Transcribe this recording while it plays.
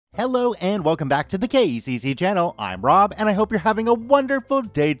Hello and welcome back to the KCC channel. I'm Rob and I hope you're having a wonderful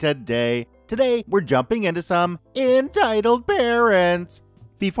day today. Today, we're jumping into some Entitled Parents.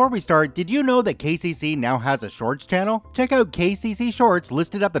 Before we start, did you know that KCC now has a Shorts channel? Check out KCC Shorts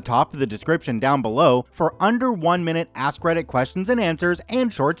listed at the top of the description down below for under 1 minute Ask Reddit questions and answers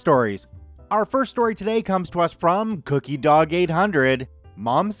and short stories. Our first story today comes to us from Cookie Dog 800.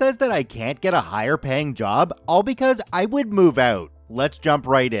 Mom says that I can't get a higher paying job, all because I would move out. Let's jump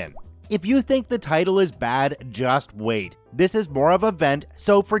right in. If you think the title is bad, just wait. This is more of a vent,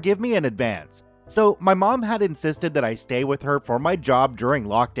 so forgive me in advance. So my mom had insisted that I stay with her for my job during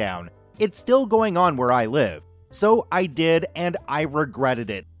lockdown. It's still going on where I live. So I did, and I regretted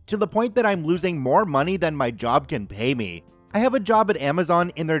it, to the point that I'm losing more money than my job can pay me. I have a job at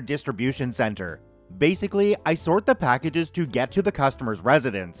Amazon in their distribution center. Basically, I sort the packages to get to the customer's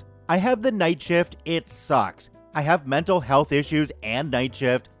residence. I have the night shift, it sucks. I have mental health issues and night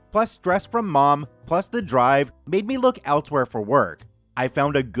shift, plus stress from mom, plus the drive made me look elsewhere for work. I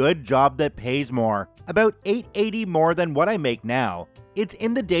found a good job that pays more, about $8.80 more than what I make now. It's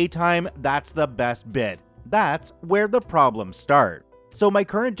in the daytime, that's the best bit. That's where the problems start. So my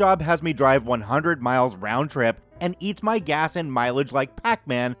current job has me drive 100 miles round trip and eats my gas and mileage like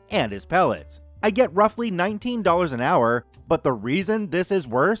Pac-Man and his pellets. I get roughly $19 an hour, but the reason this is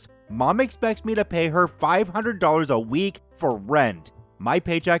worse, mom expects me to pay her $500 a week for rent. My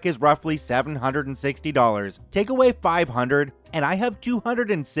paycheck is roughly $760. Take away $500 and I have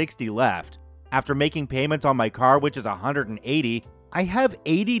 $260 left. After making payments on my car, which is $180, I have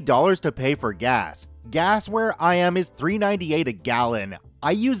 $80 to pay for gas. Gas where I am is $3.98 a gallon.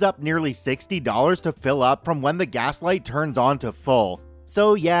 I use up nearly $60 to fill up from when the gas light turns on to full.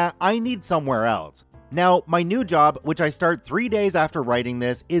 So yeah, I need somewhere else. Now, my new job, which I start 3 days after writing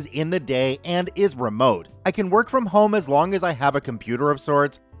this, is in the day and is remote. I can work from home as long as I have a computer of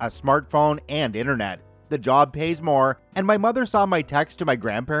sorts, a smartphone, and internet. The job pays more, and my mother saw my text to my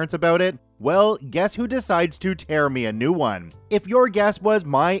grandparents about it. Well, guess who decides to tear me a new one? If your guess was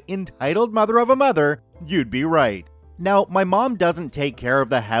my entitled mother of a mother, you'd be right. Now, my mom doesn't take care of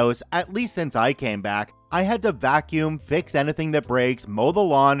the house, at least since I came back. I had to vacuum, fix anything that breaks, mow the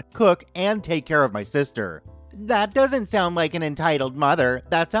lawn, cook, and take care of my sister. That doesn't sound like an entitled mother.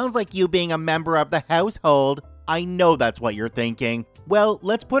 That sounds like you being a member of the household. I know that's what you're thinking. Well,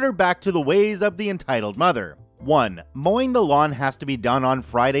 let's put her back to the ways of the entitled mother. 1. Mowing the lawn has to be done on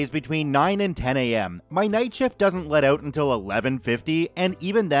Fridays between 9 and 10 a.m. My night shift doesn't let out until 11:50, and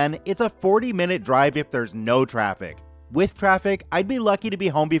even then, it's a 40-minute drive if there's no traffic. With traffic, I'd be lucky to be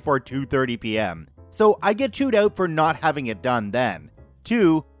home before 2:30 p.m. So I get chewed out for not having it done then.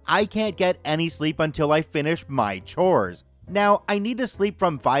 2. I can't get any sleep until I finish my chores. Now, I need to sleep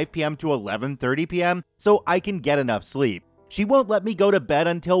from 5 p.m. to 11:30 p.m. so I can get enough sleep. She won't let me go to bed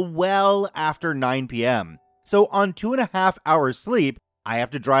until well after 9 p.m. So on 2.5 hours sleep, I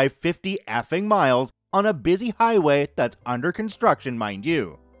have to drive 50 effing miles on a busy highway that's under construction, mind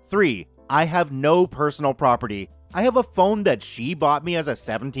you. 3. I have no personal property. I have a phone that she bought me as a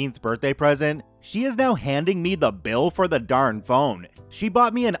 17th birthday present. She is now handing me the bill for the darn phone. She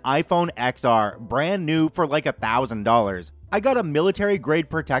bought me an iPhone XR, brand new, for like $1,000. I got a military grade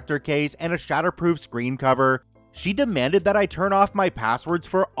protector case and a shatterproof screen cover. She demanded that I turn off my passwords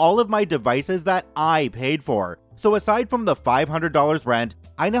for all of my devices that I paid for. So aside from the $500 rent,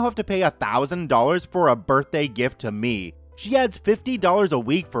 I now have to pay $1,000 for a birthday gift to me. She adds $50 a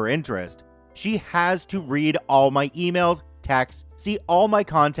week for interest. She has to read all my emails, texts, see all my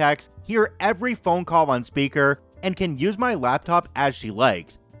contacts, hear every phone call on speaker, and can use my laptop as she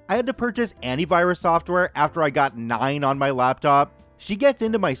likes. I had to purchase antivirus software after I got 9 on my laptop. She gets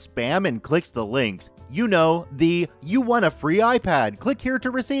into my spam and clicks the links. You know, the "you won a free iPad, click here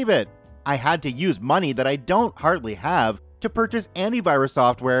to receive it." I had to use money that I don't hardly have to purchase antivirus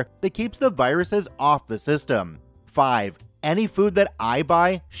software that keeps the viruses off the system. 5. Any food that I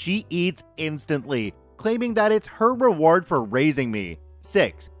buy, she eats instantly, claiming that it's her reward for raising me.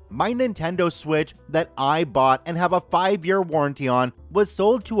 6. My Nintendo Switch that I bought and have a 5-year warranty on was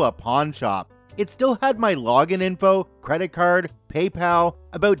sold to a pawn shop. It still had my login info, credit card, PayPal,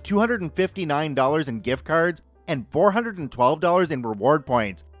 about $259 in gift cards, and $412 in reward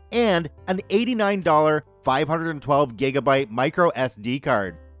points, and an $89 512GB micro SD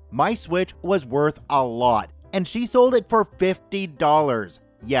card. My Switch was worth a lot, and she sold it for $50.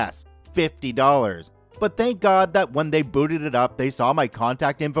 Yes, $50. But thank God that when they booted it up, they saw my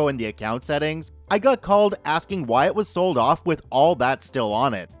contact info in the account settings. I got called asking why it was sold off with all that still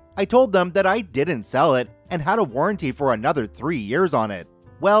on it. I told them that I didn't sell it and had a warranty for another 3 years on it.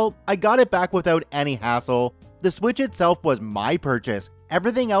 Well, I got it back without any hassle. The Switch itself was my purchase,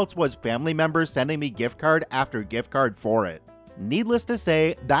 Everything else was family members sending me gift card after gift card for it. Needless to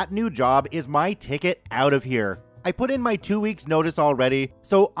say, that new job is my ticket out of here. I put in my 2 weeks notice already,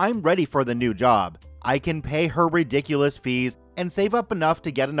 so I'm ready for the new job. I can pay her ridiculous fees and save up enough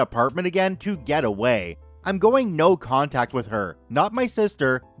to get an apartment again to get away. I'm going no contact with her, not my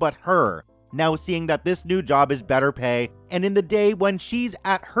sister, but her. Now seeing that this new job is better pay, and in the day when she's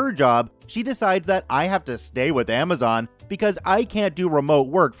at her job, she decides that I have to stay with Amazon because I can't do remote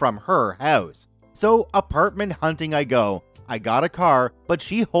work from her house. So apartment hunting I go. I got a car, but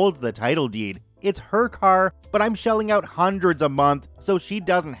she holds the title deed. It's her car, but I'm shelling out hundreds a month so she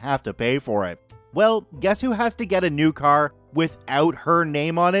doesn't have to pay for it. Well, guess who has to get a new car without her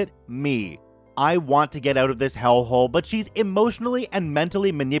name on it? Me. I want to get out of this hellhole, but she's emotionally and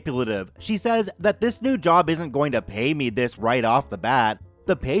mentally manipulative. She says that this new job isn't going to pay me this right off the bat.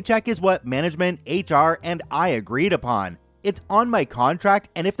 The paycheck is what management, HR, and I agreed upon. It's on my contract,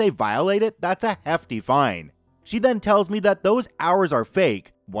 and if they violate it, that's a hefty fine. She then tells me that those hours are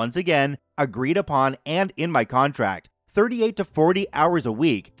fake. Once again, agreed upon and in my contract. 38 to 40 hours a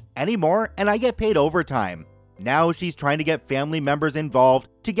week. Any more, and I get paid overtime. Now she's trying to get family members involved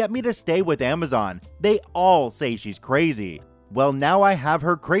to get me to stay with Amazon. They all say she's crazy. Well, now I have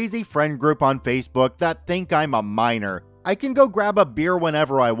her crazy friend group on Facebook that think I'm a minor. I can go grab a beer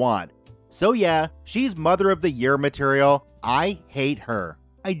whenever I want. So yeah, she's Mother of the Year material. I hate her.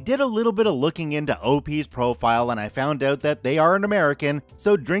 I did a little bit of looking into OP's profile and I found out that they are an American,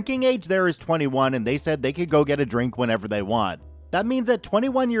 so drinking age there is 21 and they said they could go get a drink whenever they want. That means at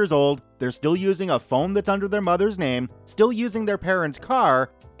 21 years old, they're still using a phone that's under their mother's name, still using their parents' car,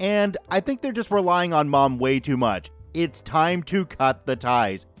 and I think they're just relying on mom way too much. It's time to cut the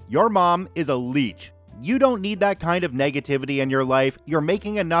ties. Your mom is a leech. You don't need that kind of negativity in your life. You're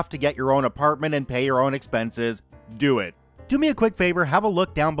making enough to get your own apartment and pay your own expenses. Do it. Do me a quick favor, have a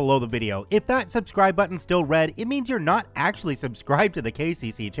look down below the video. If that subscribe button's still red, it means you're not actually subscribed to the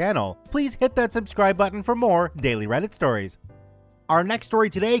KCC channel. Please hit that subscribe button for more daily Reddit stories. Our next story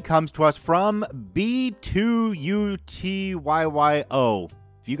today comes to us from B2UTYYO.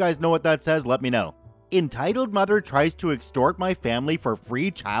 If you guys know what that says, let me know. Entitled mother tries to extort my family for free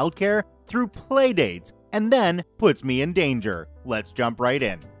childcare through playdates and then puts me in danger. Let's jump right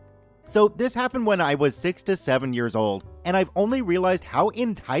in. So this happened when I was 6 to 7 years old, and I've only realized how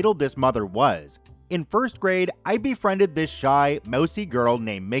entitled this mother was. In first grade, I befriended this shy, mousy girl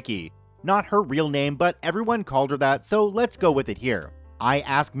named Mickey. Not her real name, but everyone called her that, so let's go with it here. I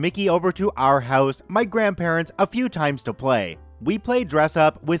asked Mickey over to our house, my grandparents, a few times to play. We played dress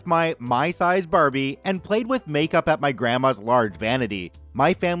up with my size Barbie and played with makeup at my grandma's large vanity.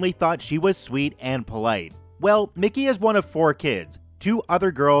 My family thought she was sweet and polite. Well, Mickey is one of 4 kids, 2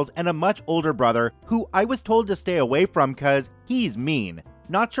 other girls and a much older brother who I was told to stay away from cause he's mean.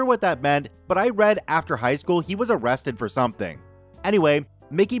 Not sure what that meant, but I read after high school he was arrested for something. Anyway,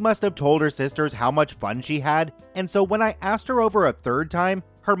 Mickey must have told her sisters how much fun she had, and so when I asked her over a third time,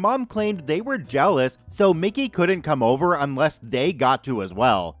 her mom claimed they were jealous, so Mickey couldn't come over unless they got to as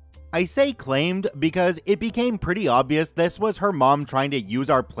well. I say claimed because it became pretty obvious this was her mom trying to use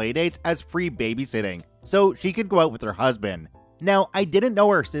our playdates as free babysitting, so she could go out with her husband. Now, I didn't know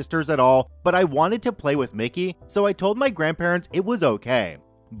her sisters at all, but I wanted to play with Mickey, so I told my grandparents it was okay.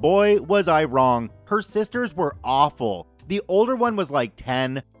 Boy, was I wrong. Her sisters were awful. The older one was like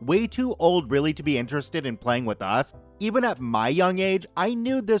 10, way too old really to be interested in playing with us. Even at my young age, I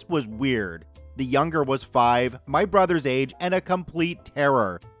knew this was weird. The younger was 5, my brother's age, and a complete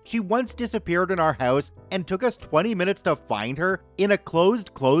terror. She once disappeared in our house and took us 20 minutes to find her in a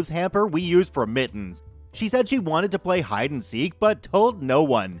closed clothes hamper we use for mittens. She said she wanted to play hide and seek, but told no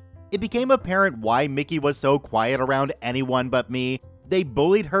one. It became apparent why Mickey was so quiet around anyone but me. They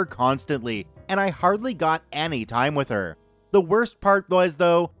bullied her constantly, and I hardly got any time with her. The worst part was,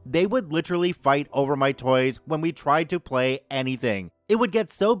 though, they would literally fight over my toys when we tried to play anything. It would get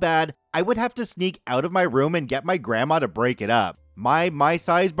so bad, I would have to sneak out of my room and get my grandma to break it up. My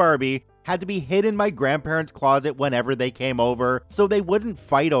size Barbie had to be hid in my grandparents' closet whenever they came over, so they wouldn't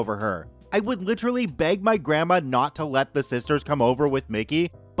fight over her. I would literally beg my grandma not to let the sisters come over with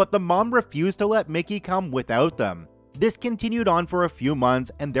Mickey, but the mom refused to let Mickey come without them. This continued on for a few months,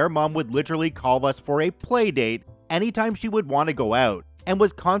 and their mom would literally call us for a play date anytime she would want to go out, and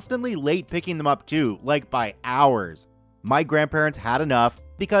was constantly late picking them up too, like by hours. My grandparents had enough,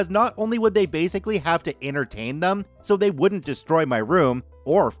 because not only would they basically have to entertain them so they wouldn't destroy my room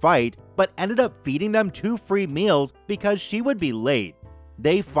or fight, but ended up feeding them 2 free meals because she would be late.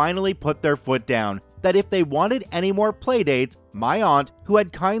 They finally put their foot down that if they wanted any more playdates, My aunt, who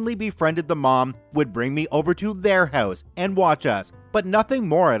had kindly befriended the mom, would bring me over to their house and watch us, but nothing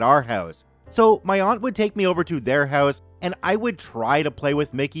more at our house. So my aunt would take me over to their house, and I would try to play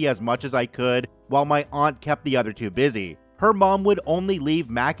with Mickey as much as I could while my aunt kept the other two busy. Her mom would only leave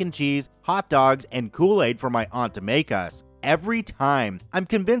mac and cheese, hot dogs, and Kool-Aid for my aunt to make us. Every time. I'm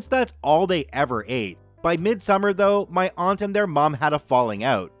convinced that's all they ever ate. By midsummer though, my aunt and their mom had a falling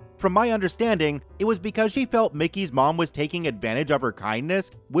out. From my understanding, it was because she felt Mickey's mom was taking advantage of her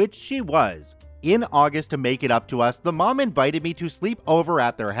kindness, which she was. In August, to make it up to us, the mom invited me to sleep over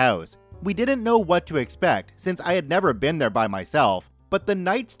at their house. We didn't know what to expect, since I had never been there by myself, but the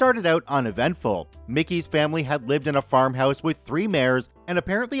night started out uneventful. Mickey's family had lived in a farmhouse with 3 mares, and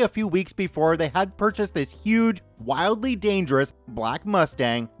apparently a few weeks before they had purchased this huge, wildly dangerous black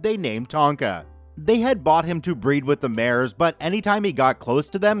Mustang they named Tonka. They had bought him to breed with the mares, but anytime he got close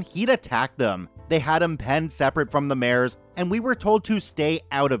to them, he'd attack them. They had him penned separate from the mares, and we were told to stay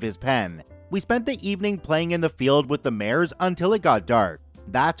out of his pen. We spent the evening playing in the field with the mares until it got dark.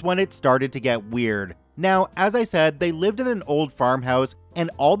 That's when it started to get weird. Now, as I said, they lived in an old farmhouse,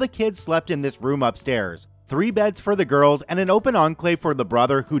 and all the kids slept in this room upstairs. 3 beds for the girls and an open enclave for the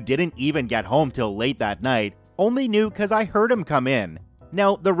brother who didn't even get home till late that night. Only knew because I heard him come in.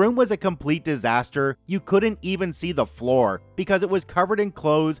 Now, the room was a complete disaster. You couldn't even see the floor because it was covered in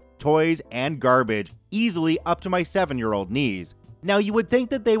clothes, toys, and garbage, easily up to my 7-year-old knees. Now, you would think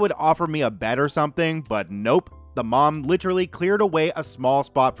that they would offer me a bed or something, but nope. The mom literally cleared away a small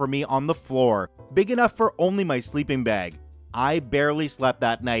spot for me on the floor, big enough for only my sleeping bag. I barely slept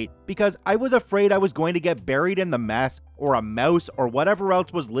that night because I was afraid I was going to get buried in the mess, or a mouse or whatever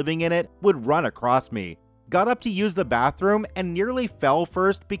else was living in it would run across me. Got up to use the bathroom and nearly fell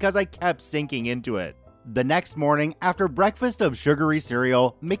first because I kept sinking into it. The next morning, after breakfast of sugary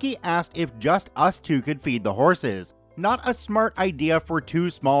cereal, Mickey asked if just us 2 could feed the horses. Not a smart idea for 2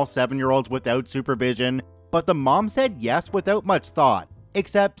 small 7-year-olds without supervision, but the mom said yes without much thought,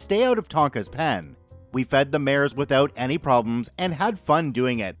 except stay out of Tonka's pen. We fed the mares without any problems and had fun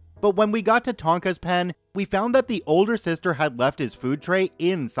doing it, but when we got to Tonka's pen, we found that the older sister had left his food tray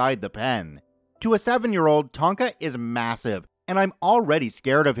inside the pen. To a 7-year-old, Tonka is massive, and I'm already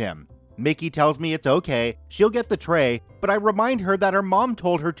scared of him. Mickey tells me it's okay, she'll get the tray, but I remind her that her mom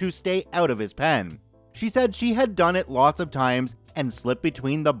told her to stay out of his pen. She said she had done it lots of times and slipped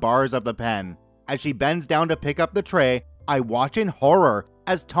between the bars of the pen. As she bends down to pick up the tray, I watch in horror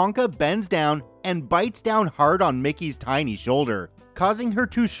as Tonka bends down and bites down hard on Mickey's tiny shoulder, causing her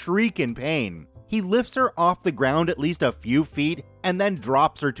to shriek in pain. He lifts her off the ground at least a few feet and then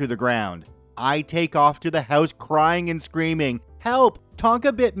drops her to the ground. I take off to the house crying and screaming, "Help!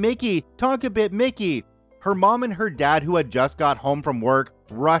 Tonka bit Mickey! Tonka bit Mickey!" Her mom and her dad, who had just got home from work,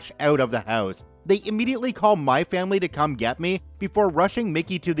 rush out of the house. They immediately call my family to come get me before rushing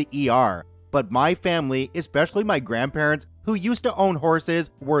Mickey to the ER. But my family, especially my grandparents, who used to own horses,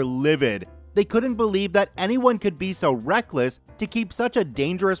 were livid. They couldn't believe that anyone could be so reckless to keep such a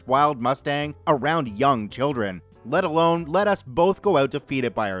dangerous wild Mustang around young children, let alone let us both go out to feed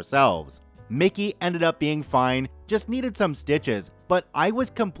it by ourselves. Mickey ended up being fine, just needed some stitches, but I was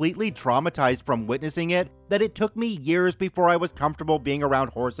completely traumatized from witnessing it that it took me years before I was comfortable being around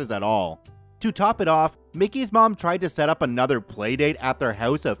horses at all. To top it off, Mickey's mom tried to set up another playdate at their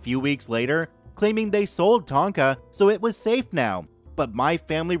house a few weeks later, claiming they sold Tonka, so it was safe now. But my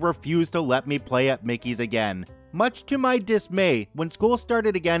family refused to let me play at Mickey's again. Much to my dismay, when school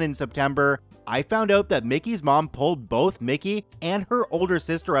started again in September, I found out that Mickey's mom pulled both Mickey and her older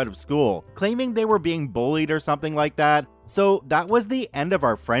sister out of school, claiming they were being bullied or something like that, so that was the end of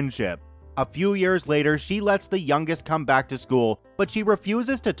our friendship. A few years later, she lets the youngest come back to school, but she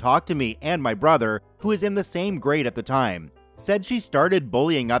refuses to talk to me and my brother, who is in the same grade at the time. Said she started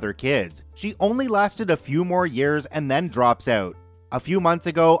bullying other kids. She only lasted a few more years and then drops out. A few months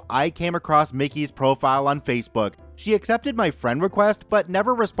ago, I came across Mickey's profile on Facebook. She accepted my friend request, but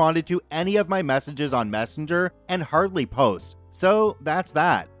never responded to any of my messages on Messenger and hardly posts. So that's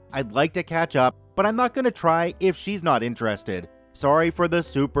that. I'd like to catch up, but I'm not gonna try if she's not interested. Sorry for the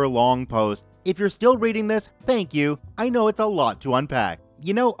super long post. If you're still reading this, thank you. I know it's a lot to unpack.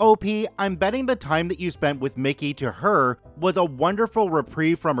 You know, OP, I'm betting the time that you spent with Mickey to her was a wonderful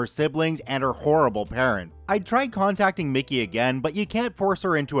reprieve from her siblings and her horrible parents. I tried contacting Mickey again, but you can't force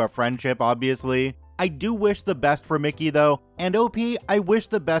her into a friendship, obviously. I do wish the best for Mickey though, and OP, I wish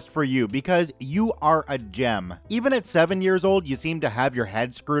the best for you because you are a gem. Even at 7 years old, you seem to have your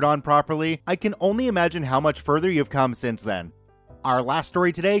head screwed on properly. I can only imagine how much further you've come since then. Our last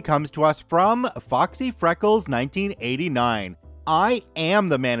story today comes to us from Foxy Freckles 1989. I am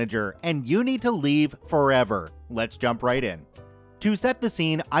the manager, and you need to leave forever. Let's jump right in. To set the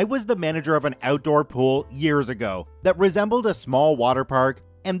scene, I was the manager of an outdoor pool years ago that resembled a small water park,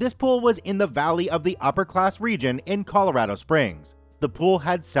 and this pool was in the valley of the upper class region in Colorado Springs. The pool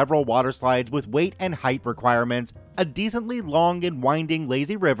had several water slides with weight and height requirements, a decently long and winding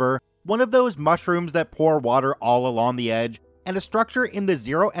lazy river, one of those mushrooms that pour water all along the edge, and a structure in the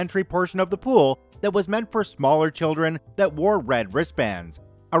zero entry portion of the pool that was meant for smaller children that wore red wristbands.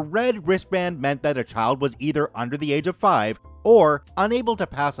 A red wristband meant that a child was either under the age of 5 or unable to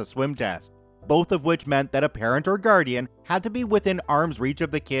pass a swim test, both of which meant that a parent or guardian had to be within arm's reach of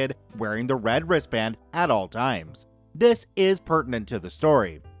the kid wearing the red wristband at all times. This is pertinent to the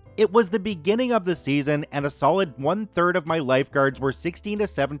story. It was the beginning of the season, and a solid 1/3 of my lifeguards were 16 to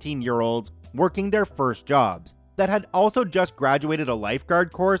 17-year-olds working their first jobs that had also just graduated a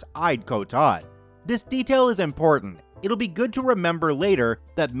lifeguard course I'd co-taught. This detail is important. It'll be good to remember later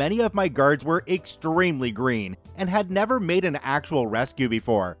that many of my guards were extremely green and had never made an actual rescue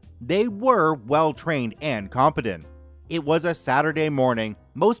before. They were well-trained and competent. It was a Saturday morning.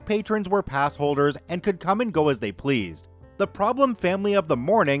 Most patrons were pass holders and could come and go as they pleased. The problem family of the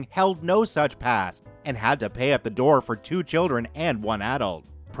morning held no such pass and had to pay at the door for 2 children and 1 adult.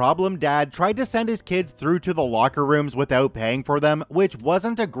 Problem dad tried to send his kids through to the locker rooms without paying for them, which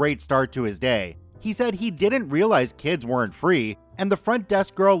wasn't a great start to his day. He said he didn't realize kids weren't free, and the front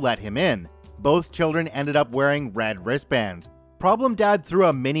desk girl let him in. Both children ended up wearing red wristbands. Problem dad threw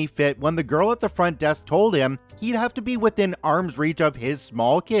a mini fit when the girl at the front desk told him he'd have to be within arm's reach of his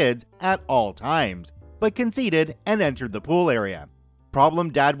small kids at all times, but conceded and entered the pool area.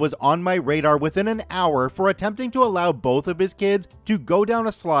 Problem dad was on my radar within an hour for attempting to allow both of his kids to go down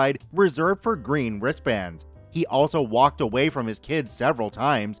a slide reserved for green wristbands. He also walked away from his kids several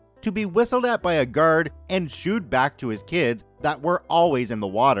times to be whistled at by a guard and shooed back to his kids that were always in the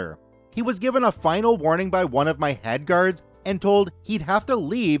water. He was given a final warning by one of my head guards and told he'd have to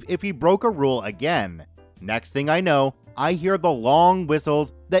leave if he broke a rule again. Next thing I know, I hear the long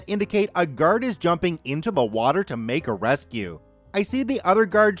whistles that indicate a guard is jumping into the water to make a rescue. I see the other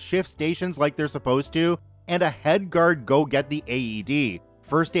guards shift stations like they're supposed to, and a head guard go get the AED,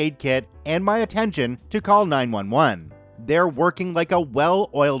 first aid kit, and my attention to call 911. They're working like a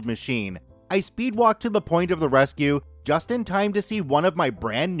well-oiled machine. I speed walk to the point of the rescue just in time to see one of my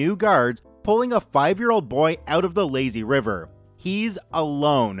brand new guards pulling a 5-year-old boy out of the lazy river. He's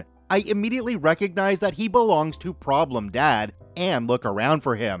alone. I immediately recognize that he belongs to Problem Dad and look around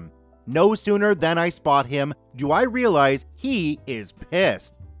for him. No sooner than I spot him do I realize he is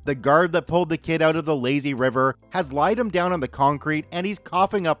pissed. The guard that pulled the kid out of the lazy river has lied him down on the concrete and he's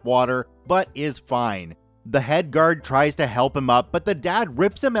coughing up water, but is fine. The head guard tries to help him up, but the dad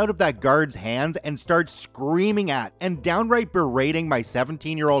rips him out of that guard's hands and starts screaming at and downright berating my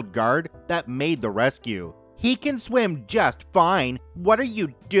 17-year-old guard that made the rescue. He can swim just fine. What are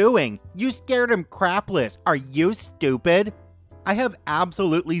you doing? You scared him crapless. Are you stupid? I have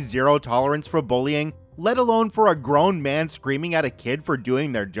absolutely zero tolerance for bullying, let alone for a grown man screaming at a kid for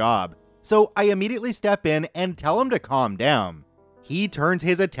doing their job. So I immediately step in and tell him to calm down. He turns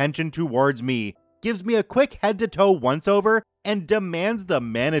his attention towards me, gives me a quick head-to-toe once-over, and demands the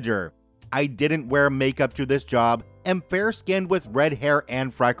manager. I didn't wear makeup to this job, am fair-skinned with red hair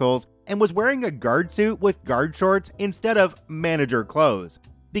and freckles, and was wearing a guard suit with guard shorts instead of manager clothes,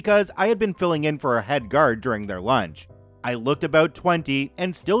 because I had been filling in for a head guard during their lunch. I looked about 20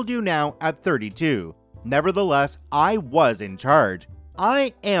 and still do now at 32. Nevertheless, I was in charge.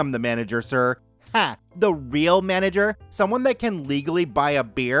 I am the manager, sir. Ha! The real manager? Someone that can legally buy a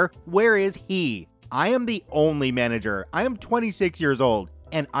beer? Where is he? I am the only manager. I am 26 years old,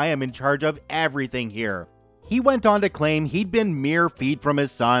 and I am in charge of everything here. He went on to claim he'd been mere feet from his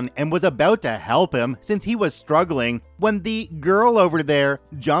son and was about to help him since he was struggling when the girl over there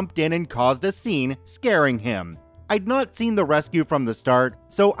jumped in and caused a scene, scaring him. I'd not seen the rescue from the start,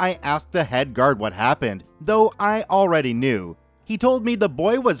 so I asked the head guard what happened, though I already knew. He told me the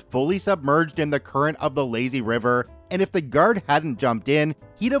boy was fully submerged in the current of the lazy river, and if the guard hadn't jumped in,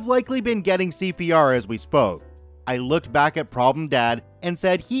 he'd have likely been getting CPR as we spoke. I looked back at Problem Dad and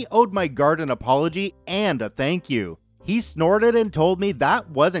said he owed my guard an apology and a thank you. He snorted and told me that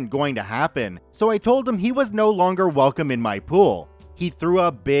wasn't going to happen, so I told him he was no longer welcome in my pool. He threw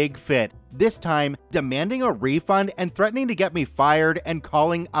a big fit, this time demanding a refund and threatening to get me fired and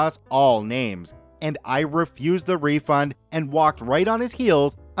calling us all names. And I refused the refund and walked right on his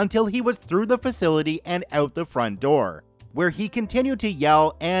heels until he was through the facility and out the front door, where he continued to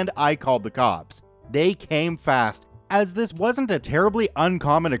yell and I called the cops. They came fast, as this wasn't a terribly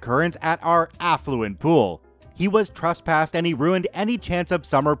uncommon occurrence at our affluent pool. He was trespassed and he ruined any chance of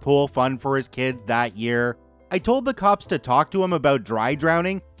summer pool fun for his kids that year. I told the cops to talk to him about dry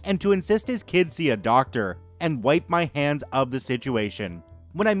drowning and to insist his kid see a doctor, and wipe my hands of the situation.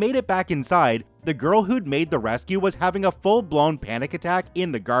 When I made it back inside, the girl who'd made the rescue was having a full-blown panic attack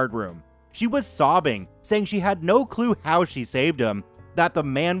in the guard room. She was sobbing, saying she had no clue how she saved him, that the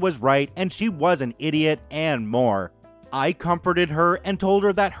man was right and she was an idiot, and more. I comforted her and told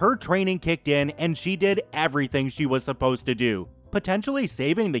her that her training kicked in and she did everything she was supposed to do, potentially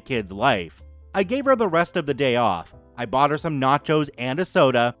saving the kid's life. I gave her the rest of the day off. I bought her some nachos and a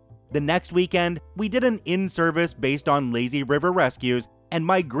soda. The next weekend, we did an in-service based on lazy river rescues, and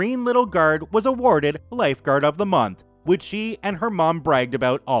my green little guard was awarded Lifeguard of the Month, which she and her mom bragged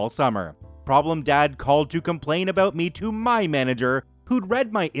about all summer. Problem Dad called to complain about me to my manager, who'd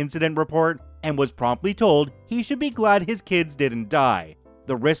read my incident report and was promptly told he should be glad his kids didn't die.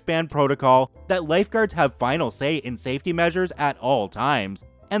 The wristband protocol, that lifeguards have final say in safety measures at all times,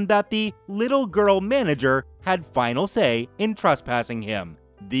 and that the little girl manager had final say in trespassing him.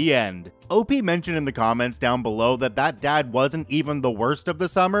 The end. OP mentioned in the comments down below that dad wasn't even the worst of the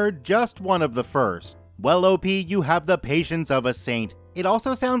summer, just one of the first. Well, OP, you have the patience of a saint. It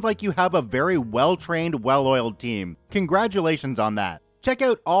also sounds like you have a very well-trained, well-oiled team. Congratulations on that. Check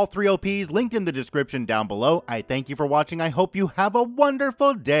out all 3 OPs linked in the description down below. I thank you for watching. I hope you have a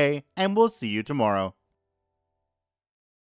wonderful day, and we'll see you tomorrow.